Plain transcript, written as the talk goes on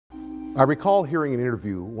I recall hearing an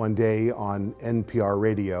interview one day on NPR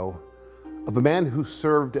radio of a man who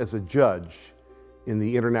served as a judge in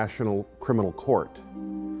the International Criminal Court.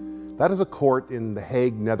 That is a court in The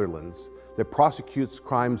Hague, Netherlands, that prosecutes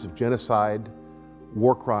crimes of genocide,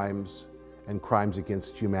 war crimes, and crimes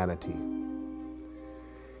against humanity.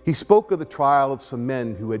 He spoke of the trial of some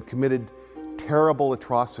men who had committed terrible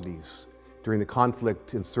atrocities during the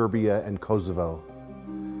conflict in Serbia and Kosovo.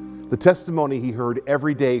 The testimony he heard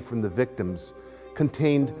every day from the victims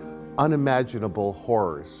contained unimaginable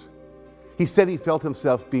horrors. He said he felt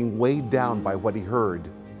himself being weighed down by what he heard,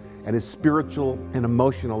 and his spiritual and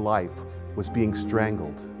emotional life was being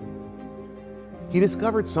strangled. He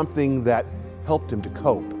discovered something that helped him to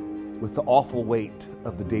cope with the awful weight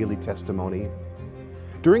of the daily testimony.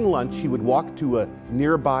 During lunch, he would walk to a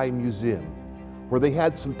nearby museum where they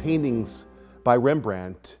had some paintings by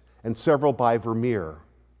Rembrandt and several by Vermeer.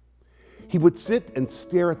 He would sit and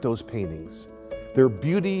stare at those paintings. Their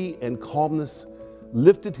beauty and calmness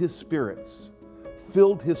lifted his spirits,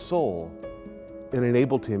 filled his soul, and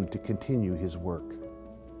enabled him to continue his work.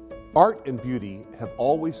 Art and beauty have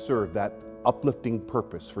always served that uplifting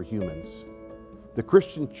purpose for humans. The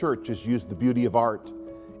Christian church has used the beauty of art,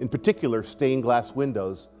 in particular stained glass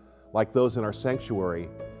windows like those in our sanctuary,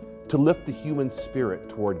 to lift the human spirit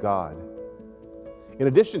toward God. In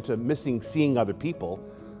addition to missing seeing other people,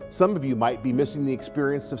 some of you might be missing the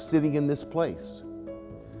experience of sitting in this place.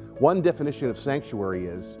 One definition of sanctuary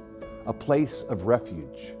is a place of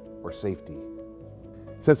refuge or safety.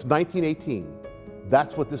 Since 1918,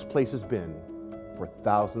 that's what this place has been for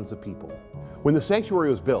thousands of people. When the sanctuary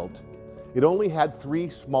was built, it only had 3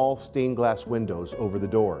 small stained glass windows over the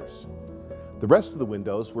doors. The rest of the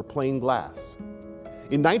windows were plain glass.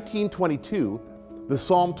 In 1922, the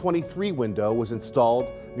Psalm 23 window was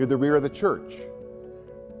installed near the rear of the church.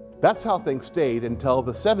 That's how things stayed until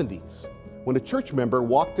the 70s, when a church member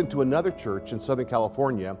walked into another church in Southern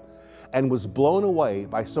California and was blown away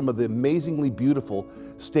by some of the amazingly beautiful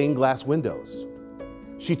stained glass windows.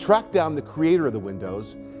 She tracked down the creator of the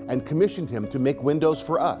windows and commissioned him to make windows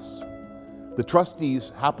for us. The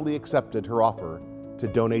trustees happily accepted her offer to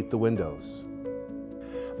donate the windows.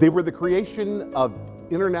 They were the creation of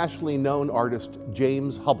internationally known artist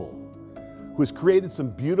James Hubbell, who has created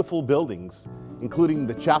some beautiful buildings, including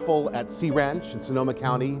the chapel at Sea Ranch in Sonoma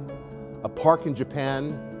County, a park in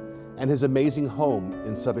Japan, and his amazing home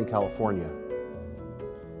in Southern California.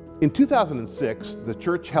 In 2006, the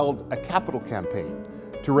church held a capital campaign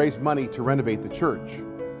to raise money to renovate the church.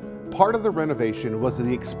 Part of the renovation was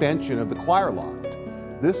the expansion of the choir loft.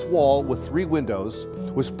 This wall with 3 windows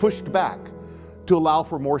was pushed back to allow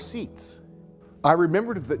for more seats. I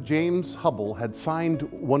remembered that James Hubbell had signed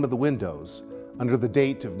one of the windows under the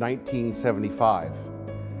date of 1975.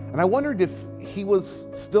 And I wondered if he was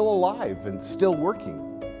still alive and still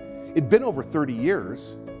working. It'd been over 30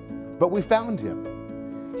 years, but we found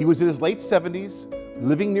him. He was in his late 70s,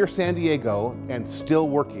 living near San Diego, and still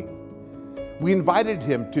working. We invited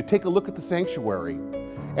him to take a look at the sanctuary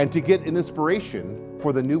and to get an inspiration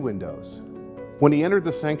for the new windows. When he entered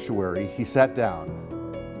the sanctuary, he sat down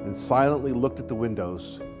and silently looked at the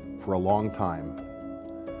windows for a long time.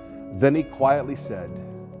 Then he quietly said,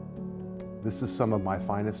 "This is some of my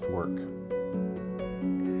finest work."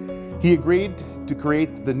 He agreed to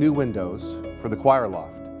create the new windows for the choir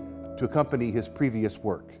loft to accompany his previous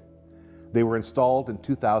work. They were installed in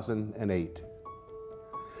 2008.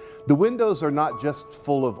 The windows are not just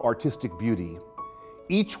full of artistic beauty.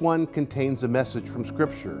 Each one contains a message from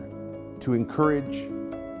Scripture to encourage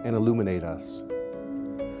and illuminate us.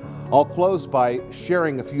 I'll close by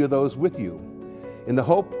sharing a few of those with you in the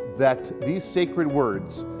hope that these sacred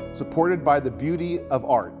words, supported by the beauty of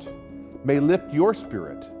art, may lift your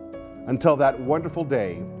spirit until that wonderful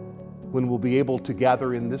day when we'll be able to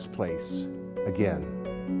gather in this place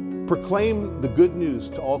again. Proclaim the good news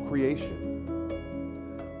to all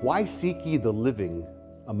creation. Why seek ye the living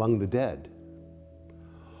among the dead?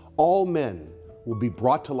 All men will be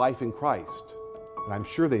brought to life in Christ, and I'm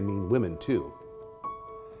sure they mean women too.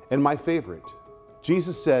 And my favorite,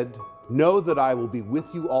 Jesus said, "Know that I will be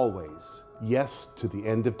with you always, yes, to the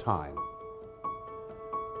end of time."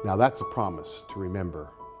 Now that's a promise to remember.